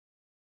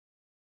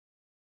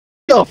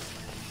The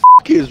f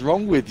is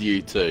wrong with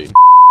you two?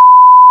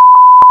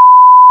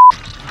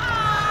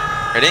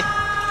 Ready?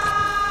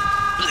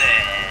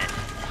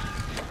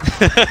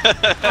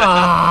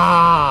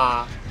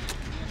 Ah,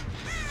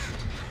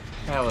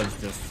 that was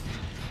just.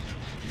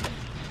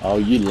 Oh,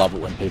 you love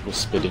it when people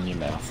spit in your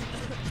mouth.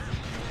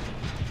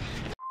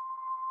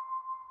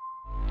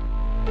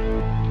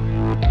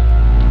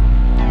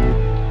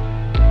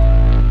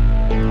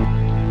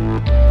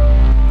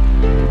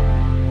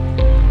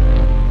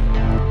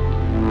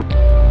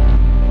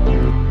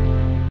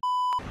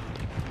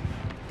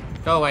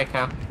 Go away,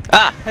 Cal.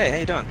 Ah, hey, how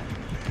you doing?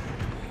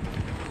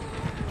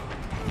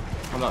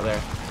 I'm not there.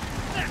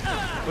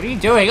 What are you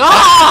doing?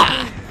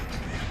 Ah!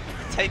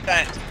 Take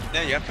that.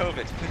 No, you have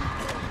COVID.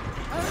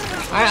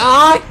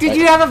 Did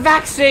you have a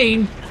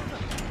vaccine?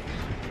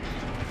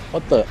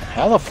 What the?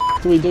 How the f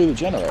do we do the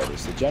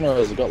generators? The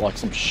generators have got like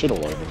some shit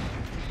all over them.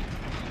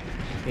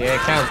 Yeah,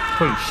 Cal's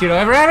putting shit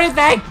over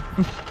everything!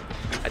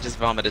 I just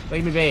vomited.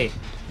 Leave me be.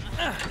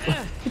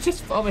 You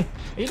just vomit.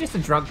 Are you just a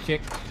drunk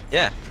chick?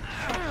 Yeah.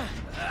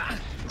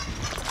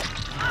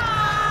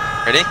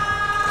 Ready?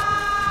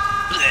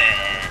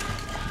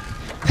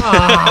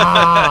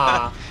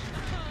 Ah,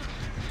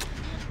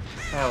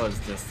 that was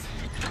just.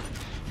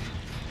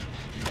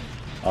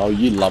 Oh,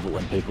 you love it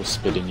when people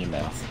spit in your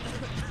mouth.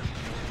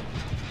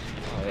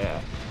 Oh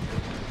yeah.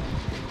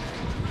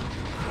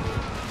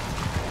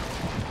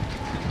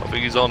 I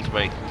think he's on to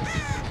me.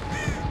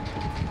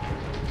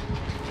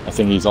 I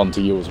think he's on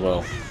to you as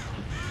well.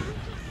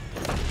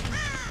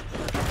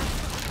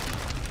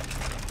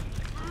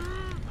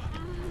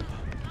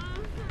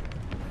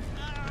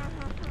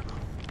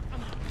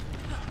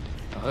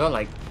 I got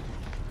like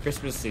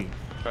Christmassy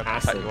Tried to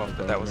acid. cut you off,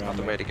 but that was not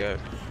the way to go.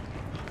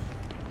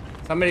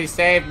 Somebody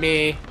save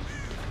me.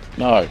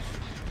 No.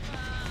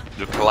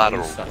 Your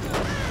collateral.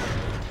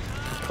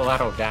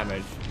 Collateral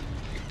damage.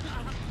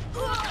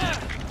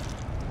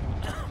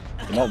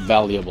 You're not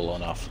valuable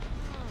enough.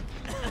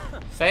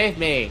 Save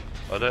me.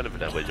 I don't even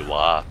know where you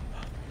are.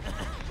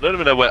 I don't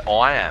even know where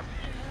I am.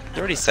 You're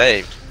already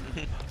saved.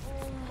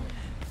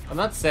 I'm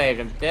not saved.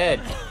 I'm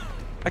dead.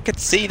 I could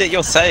see that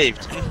you're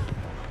saved.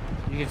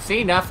 You can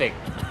see nothing.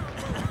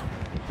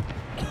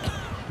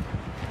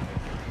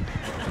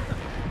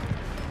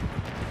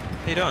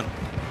 How you doing?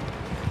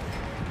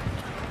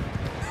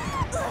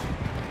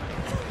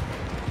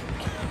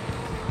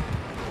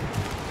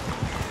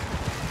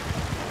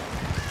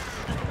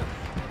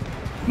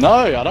 No,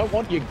 I don't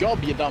want your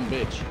gob, you dumb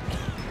bitch.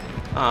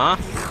 Ah.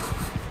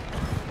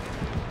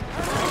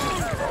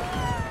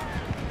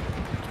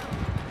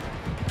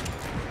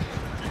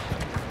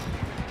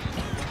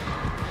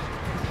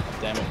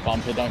 Damn it,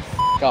 Bumper, don't f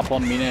up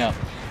on me now.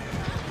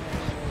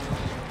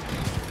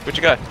 Where'd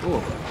you go?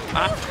 Ooh.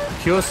 Ah.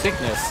 Pure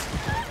sickness.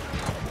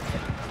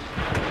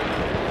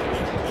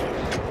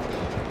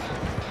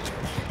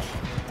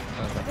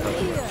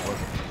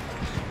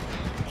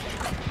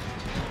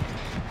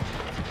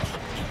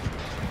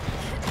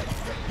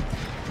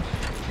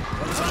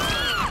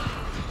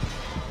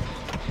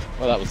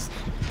 Well, that was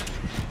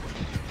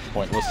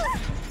pointless.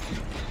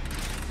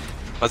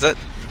 Was it?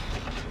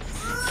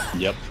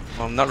 Yep.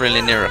 Well, I'm not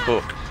really near a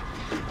hook.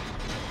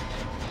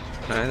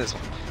 No, there's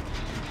one.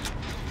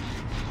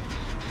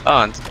 Oh,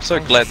 I'm so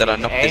glad that I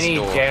knocked this Any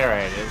door.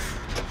 generators.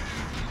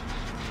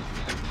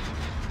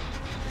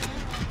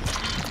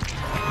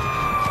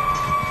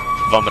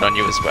 Vomit on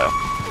you as well.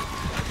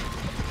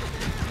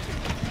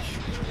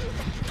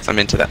 So I'm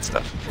into that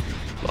stuff.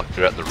 Like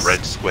you're at the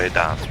red square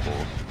dance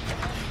floor.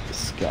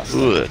 Disgusting.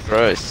 Ooh,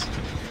 gross.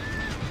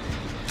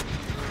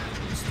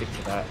 Stick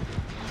to that.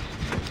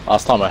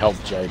 Last time I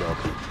helped J-Dog.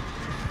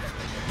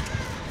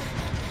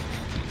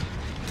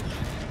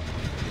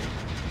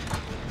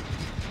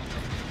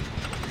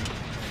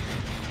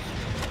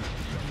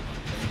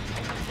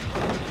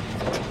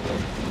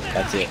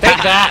 That's it.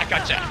 Take that!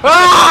 Gotcha!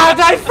 Ah!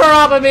 Don't throw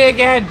up at me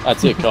again!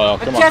 That's it, Kyle. I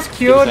Come on. just Give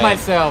cured us that.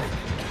 myself.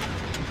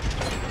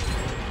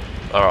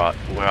 Alright,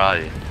 where are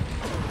you?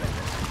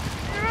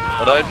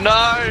 I don't know!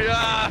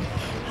 Ah!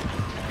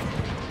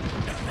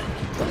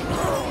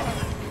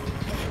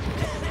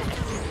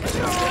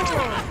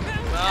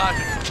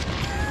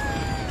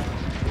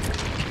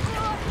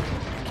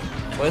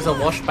 Where's a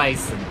wash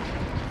basin?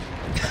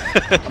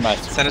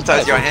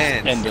 Sanitize your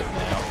hands. End it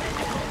now.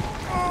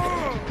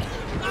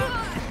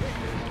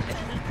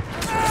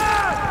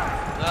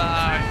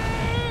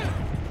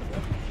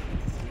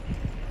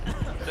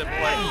 Don't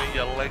blame me,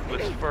 you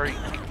legless freak.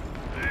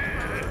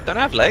 Don't I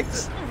have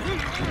legs?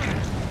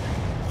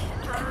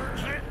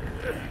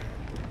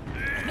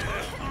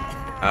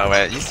 Oh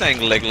wait, you're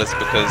saying legless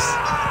because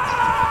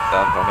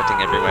I'm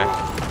vomiting everywhere.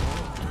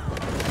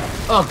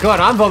 Oh god,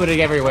 I'm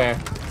vomiting everywhere.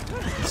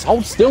 Just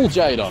hold still,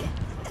 J-Dog.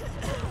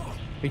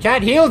 We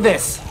can't heal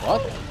this.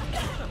 What?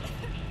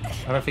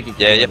 I don't think you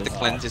can. Yeah, heal you have to this.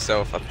 cleanse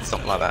yourself,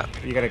 something like that.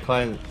 You gotta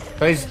cleanse.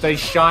 Those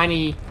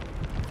shiny.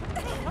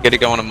 You gotta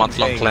go on a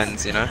month-long Things.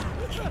 cleanse, you know?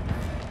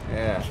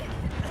 Yeah.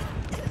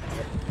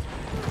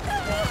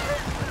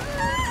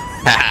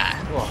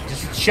 Oh,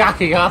 just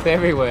chucking up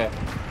everywhere.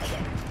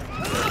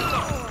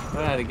 I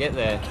don't know how to get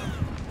there.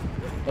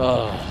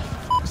 Oh,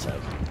 fuck's sake.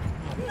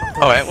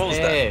 Oh wait, what was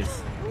that?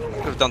 Stairs.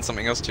 Could have done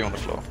something else to you on the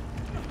floor.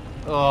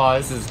 Oh,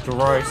 this is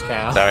gross,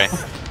 Cal. Sorry.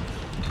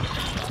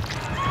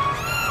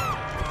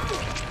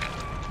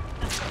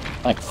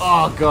 Thanks.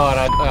 Oh god,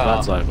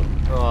 That's over.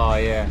 Oh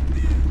yeah.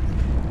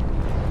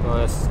 Oh,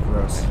 this is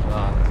gross.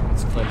 Oh,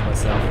 let's cleanse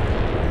myself.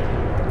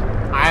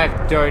 I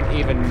don't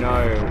even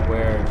know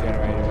where a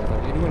generator is.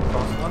 Did anyone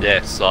cross one?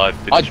 Yes, I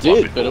finished I one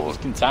did, but it before. was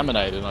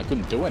contaminated and I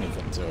couldn't do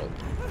anything to it.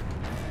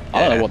 I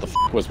don't know what the f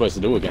we're supposed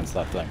to do against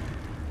that thing.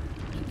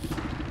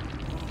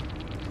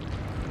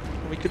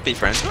 We could be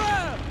friends.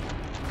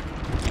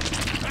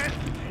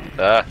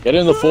 Get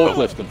in the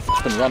forklift and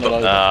f***ing run it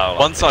over.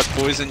 Once I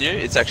poison you,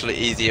 it's actually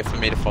easier for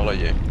me to follow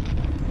you.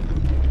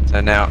 So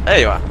now, there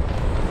you are.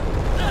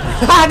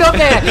 Not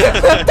there!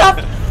 Stop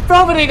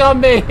vomiting on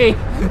me!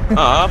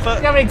 Ah, You but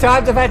know how many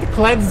times I've had to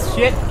cleanse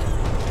shit?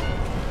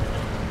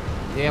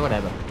 Yeah,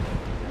 whatever.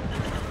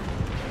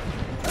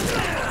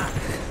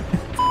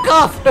 Fuck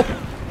off!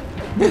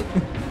 Yeah,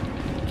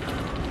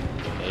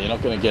 you're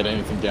not gonna get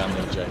anything down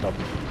there, Jacob.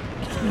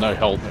 No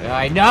help.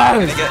 I know! I'm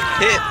gonna get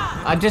hit.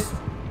 I just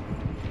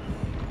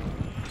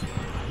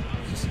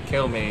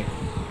kill me.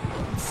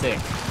 I'm sick.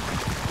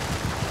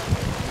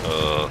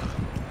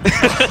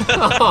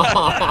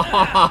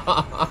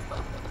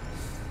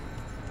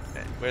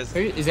 Where's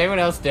Is everyone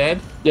else dead?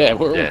 Yeah,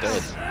 we're all Yes.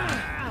 dead.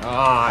 Oh,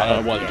 I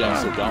don't know why the game's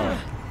still going.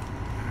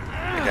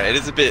 Okay, it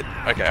is a bit.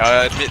 Okay,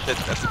 I admit that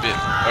that's a bit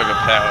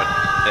overpowered.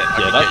 I Yeah,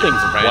 can that get you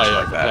thing's some way rage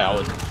like that.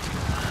 overpowered.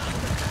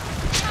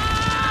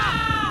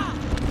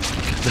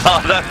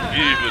 Oh, that's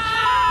huge.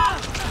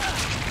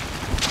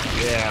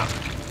 yeah.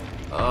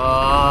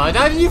 Oh,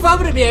 no, you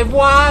vomited me.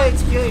 Why?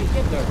 It's killing. You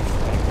have no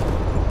respect.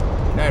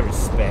 No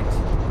respect.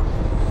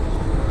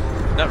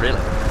 Not really.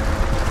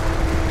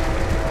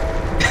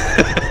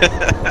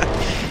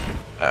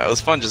 It was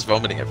fun just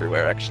vomiting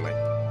everywhere, actually.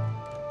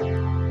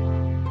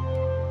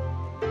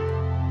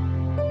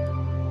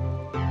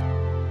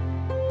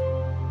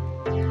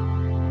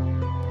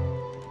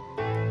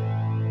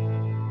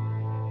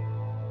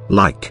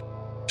 Like,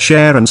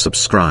 share and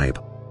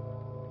subscribe.